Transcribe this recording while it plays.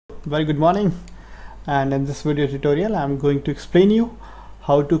very good morning, and in this video tutorial I'm going to explain you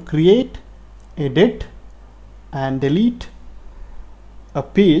how to create, edit and delete a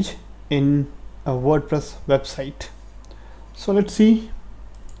page in a WordPress website. So let's see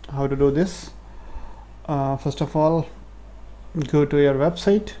how to do this. First of all, go to your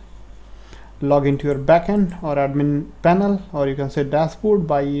website, log into your backend or admin panel, or you can say dashboard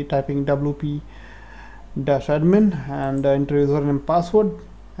by typing wp-admin and enter username and password,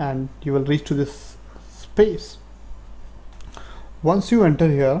 and you will reach to this space. Once you enter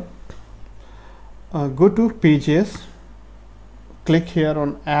here, go to pages, click here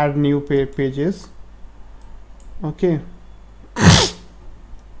on add new pages. Okay.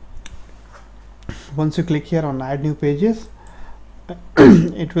 Once you click here on add new pages,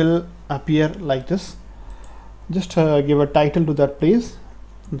 it will appear like this. Just give a title to that place,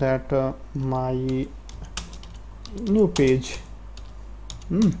 that my new page,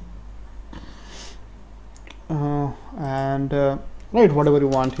 and write whatever you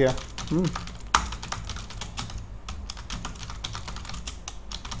want here.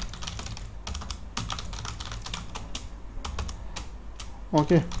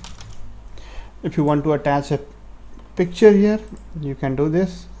 Okay, if you want to attach a picture here, you can do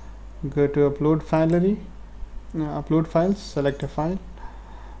this. Go to upload filery, upload files, select a file,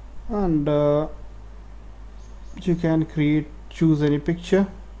 and you can choose any picture.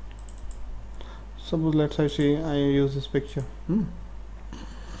 Suppose let's say I use this picture.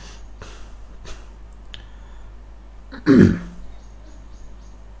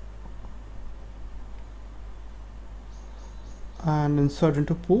 And insert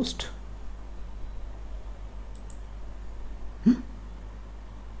into post.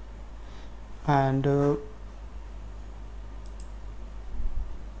 And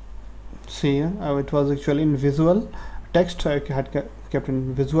see, it was actually in visual text. I had kept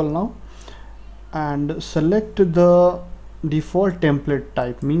in visual now, and select the default template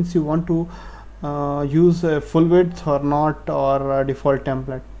type. Means you want to use a full width or not, or a default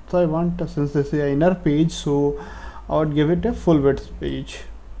template. So I want, since this is an inner page, so I would give it a full width page,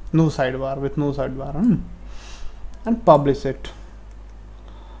 no sidebar, with no sidebar, and publish it.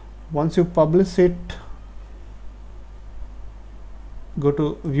 Once you publish it, go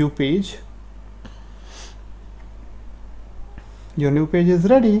to view page. Your new page is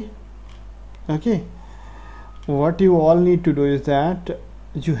ready. Okay, what you all need to do is that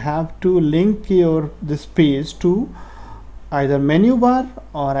you have to link this page to either menu bar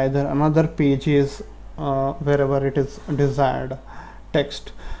or either another pages, wherever it is desired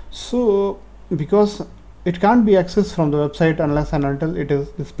text. So because it can't be accessed from the website unless and until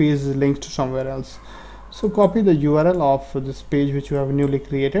this page is linked to somewhere else. So copy the URL of this page which you have newly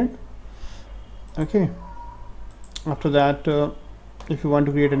created. Okay, after that, if you want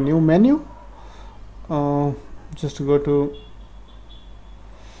to create a new menu, just go to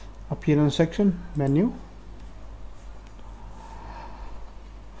appearance section, menu.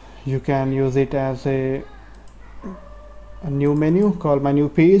 You can use it as a new menu, call my new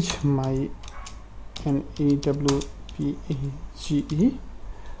page, my NEWPAGE.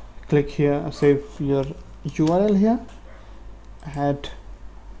 Click here, save your URL here, add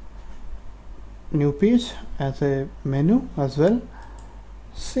new page as a menu as well,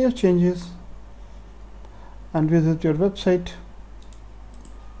 save changes, and visit your website.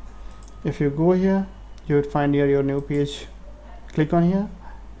 If you go here, you would find here your new page. Click on here,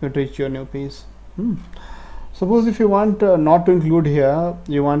 you would reach your new page. Suppose if you want not to include here,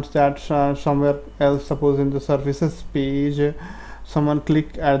 you want that somewhere else, suppose in the services page someone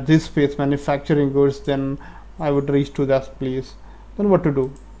click at this page, manufacturing goods, then I would reach to that place. Then what to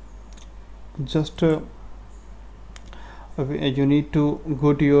do? Just you need to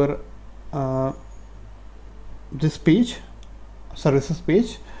go to your this page, services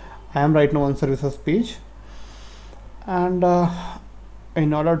page. I am right now on services page, and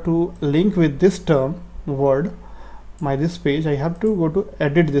in order to link with this term word this page, I have to go to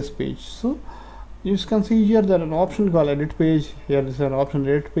edit this page. So you can see here there is an option called edit page. Here is an option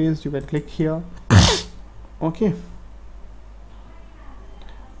edit page. You can click here. Okay,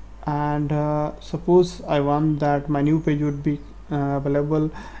 and suppose I want that my new page would be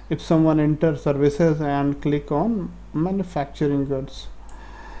available if someone enters services and click on manufacturing goods.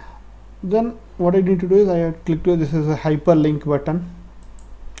 Then what I need to do is I have to click to this is a hyperlink button.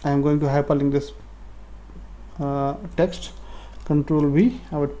 I am going to hyperlink this text. Control V,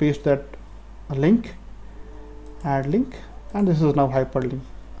 I would paste that link, add link, and this is now hyperlink.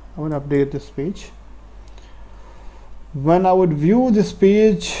 I will update this page. When I would view this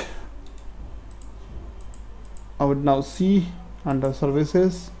page, I would now see under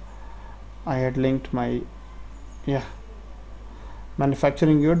services I had linked my, yeah,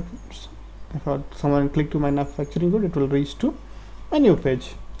 manufacturing goods. If someone click to my manufacturing good, it will reach to my new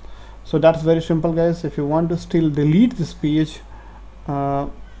page. So that's very simple, guys. If you want to still delete this page,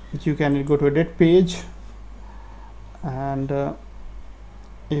 you can go to edit page, and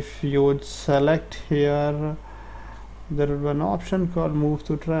if you would select here, there will be an option called move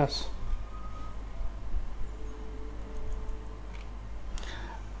to trash.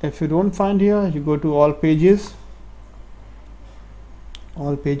 If you don't find here, you go to all pages.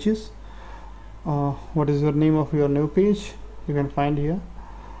 What is your name of your new page? You can find here.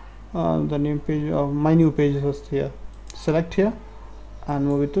 The new page of my new page is here. Select here and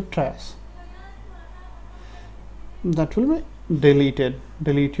move it to trash. That will be deleted.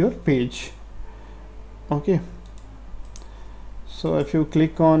 Delete your page. Okay. So if you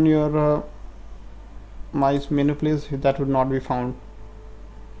click on your my menu place, that would not be found.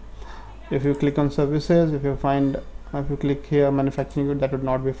 If you click on services, if you click here manufacturing good, that would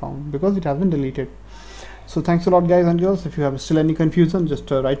not be found because it has been deleted. So thanks a lot, guys and girls. If you have still any confusion, just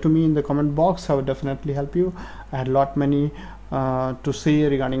write to me in the comment box. I will definitely help you. I had many to say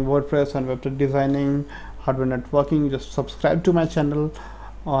regarding WordPress and website designing, hardware networking. Just subscribe to my channel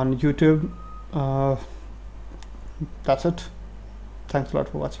on YouTube. That's it. Thanks a lot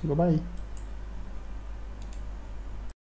for watching. Bye bye.